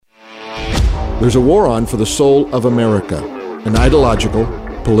There's a war on for the soul of America, an ideological,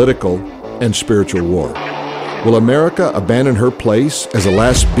 political, and spiritual war. Will America abandon her place as a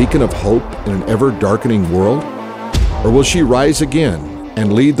last beacon of hope in an ever-darkening world? Or will she rise again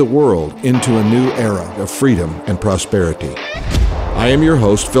and lead the world into a new era of freedom and prosperity? I am your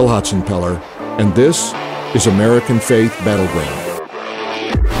host, Phil Hotzenpeller, and this is American Faith Battleground.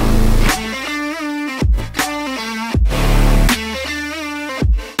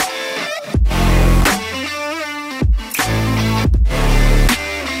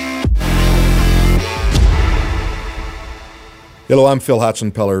 Hello, I'm Phil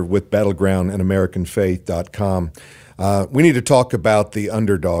Hotzenpeller with Battleground and AmericanFaith.com. We need to talk about the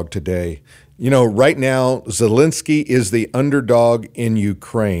underdog today. You know, right now, Zelenskyy is the underdog in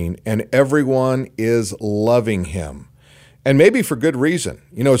Ukraine, and everyone is loving him. And maybe for good reason.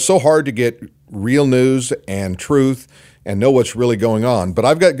 You know, it's so hard to get real news and truth and know what's really going on. But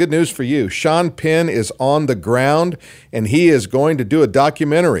I've got good news for you. Sean Penn is on the ground, and he is going to do a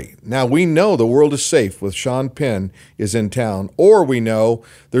documentary. Now, we know the world is safe with Sean Penn is in town, or we know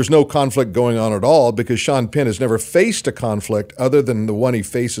there's no conflict going on at all because Sean Penn has never faced a conflict other than the one he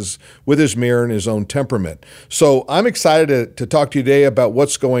faces with his mirror and his own temperament. So I'm excited to talk to you today about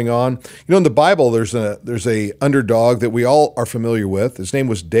what's going on. You know, in the Bible, there's a underdog that we all are familiar with. His name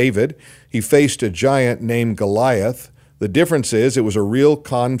was David. He faced a giant named Goliath. The difference is it was a real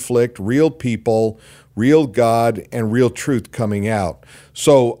conflict, real people, real God, and real truth coming out.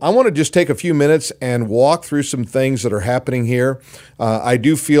 So I want to just take a few minutes and walk through some things that are happening here. I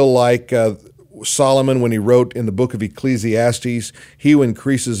do feel like Solomon, when he wrote in the book of Ecclesiastes, he who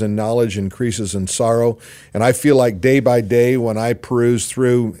increases in knowledge increases in sorrow. And I feel like day by day when I peruse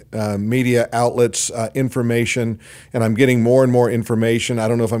through media outlets, information, and I'm getting more and more information. I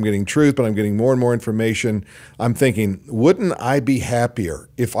don't know if I'm getting truth, but I'm getting more and more information. I'm thinking, wouldn't I be happier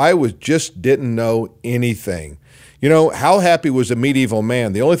if I just didn't know anything? You know, how happy was a medieval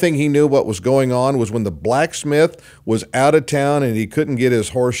man? The only thing he knew what was going on was when the blacksmith was out of town and he couldn't get his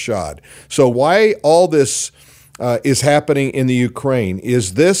horse shod. So why all this is happening in the Ukraine?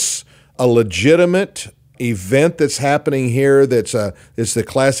 Is this a legitimate event that's happening here it's the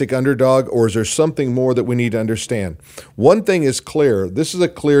classic underdog, or is there something more that we need to understand? One thing is clear. This is a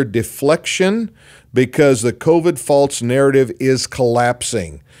clear deflection because the COVID false narrative is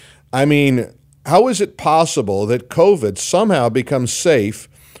collapsing. I mean, how is it possible that COVID somehow becomes safe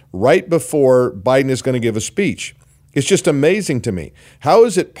right before Biden is going to give a speech? It's just amazing to me. How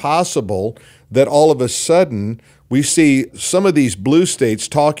is it possible that all of a sudden we see some of these blue states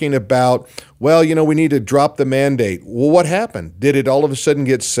talking about, well, you know, we need to drop the mandate? Well, what happened? Did it all of a sudden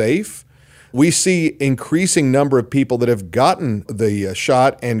get safe? We see increasing number of people that have gotten the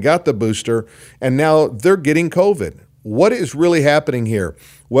shot and got the booster, and now they're getting COVID. What is really happening here?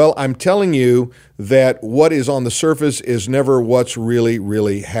 Well, I'm telling you that what is on the surface is never what's really,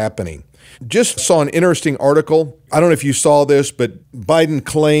 really happening. Just saw an interesting article. I don't know if you saw this, but Biden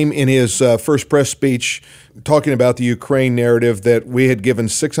claimed in his first press speech talking about the Ukraine narrative that we had given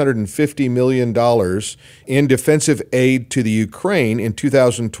 $650 million in defensive aid to the Ukraine in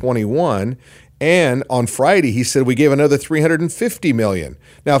 2021. And on Friday, he said we gave another $350 million.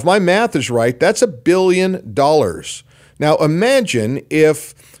 Now, if my math is right, that's $1 billion. Now, imagine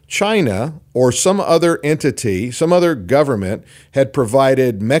if China or some other entity, some other government had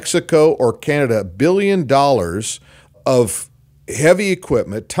provided Mexico or Canada $1 billion of heavy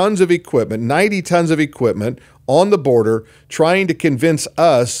equipment, tons of equipment, 90 tons of equipment on the border, trying to convince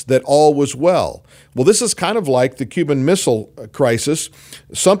us that all was well. Well, this is kind of like the Cuban Missile Crisis.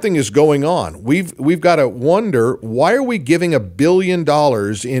 Something is going on. We've got to wonder, why are we giving $1 billion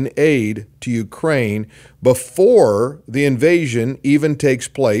in aid to Ukraine before the invasion even takes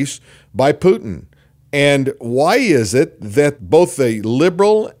place by Putin? And why is it that both the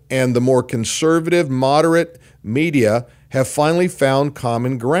liberal and the more conservative, moderate media have finally found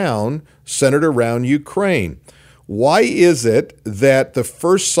common ground centered around Ukraine? Why is it that the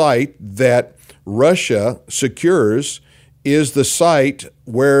first site that Russia secures is the site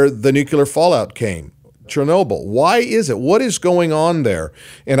where the nuclear fallout came, Chernobyl? Why is it? What is going on there?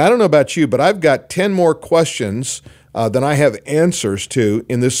 And I don't know about you, but I've got 10 more questions than I have answers to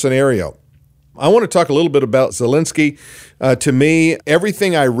in this scenario. I want to talk a little bit about Zelenskyy. To me,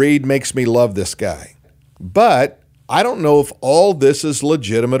 everything I read makes me love this guy. But I don't know if all this is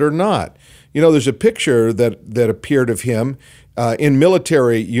legitimate or not. You know, there's a picture that appeared of him in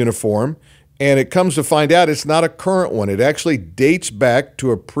military uniform, and it comes to find out it's not a current one. It actually dates back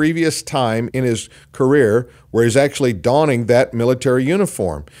to a previous time in his career where he's actually donning that military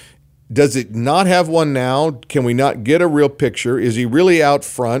uniform. Does it not have one now? Can we not get a real picture? Is he really out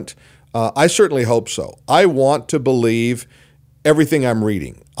front? I certainly hope so. I want to believe everything I'm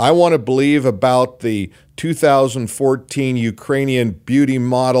reading. I want to believe about the 2014 Ukrainian beauty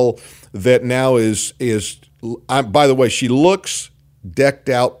model that now is by the way, she looks decked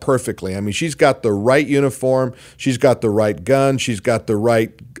out perfectly. I mean, she's got the right uniform, she's got the right gun, she's got the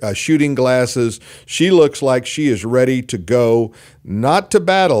right shooting glasses. She looks like she is ready to go, not to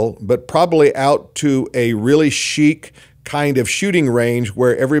battle, but probably out to a really chic kind of shooting range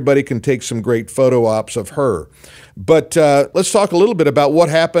where everybody can take some great photo ops of her. But let's talk a little bit about what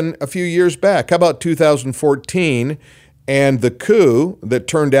happened a few years back. How about 2014 and the coup that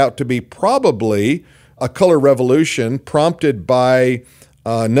turned out to be probably a color revolution prompted by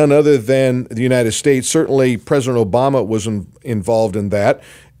none other than the United States. Certainly President Obama was involved in that,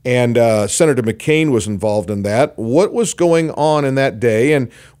 and Senator McCain was involved in that. What was going on in that day,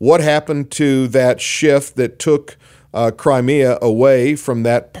 and what happened to that shift that took Crimea away from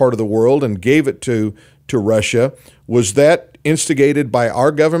that part of the world and gave it to Russia? Was that instigated by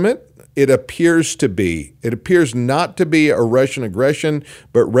our government? It appears to be. It appears not to be a Russian aggression,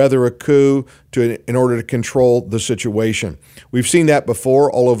 but rather a coup in order to control the situation. We've seen that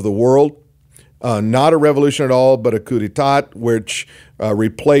before all over the world. Not a revolution at all, but a coup d'etat, which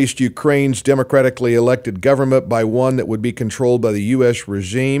replaced Ukraine's democratically elected government by one that would be controlled by the U.S.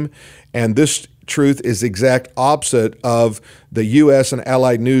 regime. And this truth is the exact opposite of the U.S. and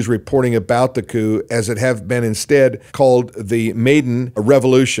allied news reporting about the coup, as it have been instead called the Maiden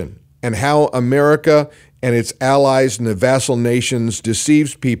Revolution, and how America and its allies and the vassal nations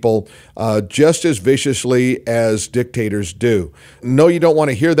deceives people just as viciously as dictators do. No, you don't want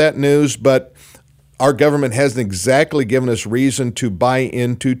to hear that news, but our government hasn't exactly given us reason to buy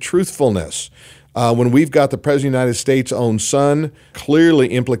into truthfulness. When we've got the President of the United States' own son clearly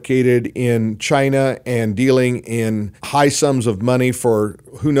implicated in China and dealing in high sums of money for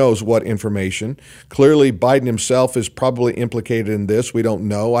who knows what information. Clearly, Biden himself is probably implicated in this. We don't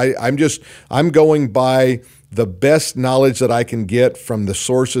know. I'm going by the best knowledge that I can get from the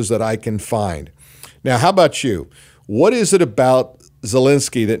sources that I can find. Now, how about you? What is it about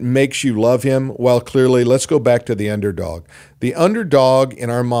Zelenskyy that makes you love him? Well, clearly, let's go back to the underdog. The underdog in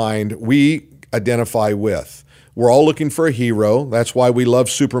our mind, we identify with. We're all looking for a hero. That's why we love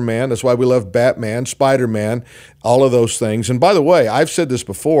Superman. That's why we love Batman, Spider-Man, all of those things. And by the way, I've said this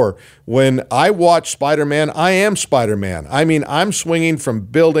before, when I watch Spider-Man, I am Spider-Man. I mean, I'm swinging from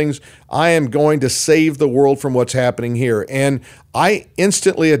buildings. I am going to save the world from what's happening here. And I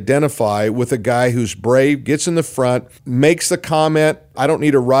instantly identify with a guy who's brave, gets in the front, makes the comment, I don't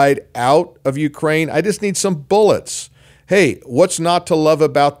need a ride out of Ukraine. I just need some bullets. Hey, what's not to love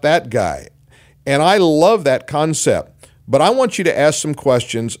about that guy? And I love that concept, but I want you to ask some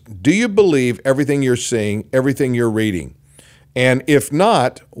questions. Do you believe everything you're seeing, everything you're reading? And if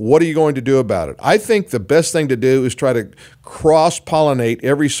not, what are you going to do about it? I think the best thing to do is try to cross-pollinate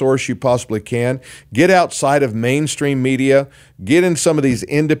every source you possibly can. Get outside of mainstream media. Get in some of these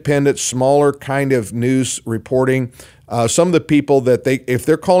independent, smaller kind of news reporting. Some of the people that if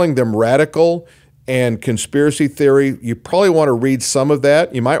they're calling them radical and conspiracy theory, you probably want to read some of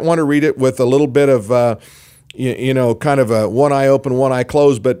that. You might want to read it with a little bit of, kind of a one eye open, one eye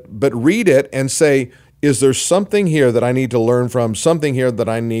closed, but read it and say, is there something here that I need to learn from, something here that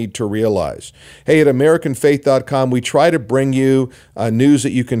I need to realize? Hey, at AmericanFaith.com, we try to bring you news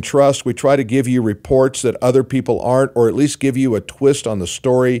that you can trust. We try to give you reports that other people aren't, or at least give you a twist on the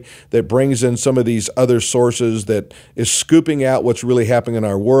story that brings in some of these other sources that is scooping out what's really happening in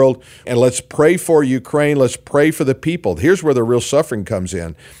our world. And let's pray for Ukraine. Let's pray for the people. Here's where the real suffering comes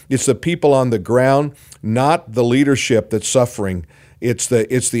in. It's the people on the ground, not the leadership that's suffering. It's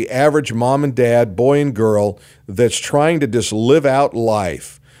the average mom and dad, boy and girl, that's trying to just live out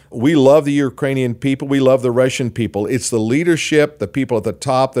life. We love the Ukrainian people. We love the Russian people. It's the leadership, the people at the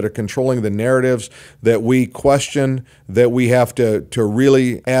top that are controlling the narratives that we question, that we have to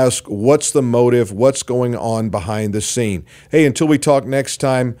really ask, what's the motive? What's going on behind the scene? Hey, until we talk next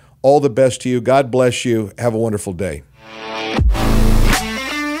time, all the best to you. God bless you. Have a wonderful day. I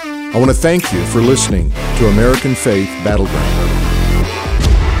want to thank you for listening to American Faith Battleground.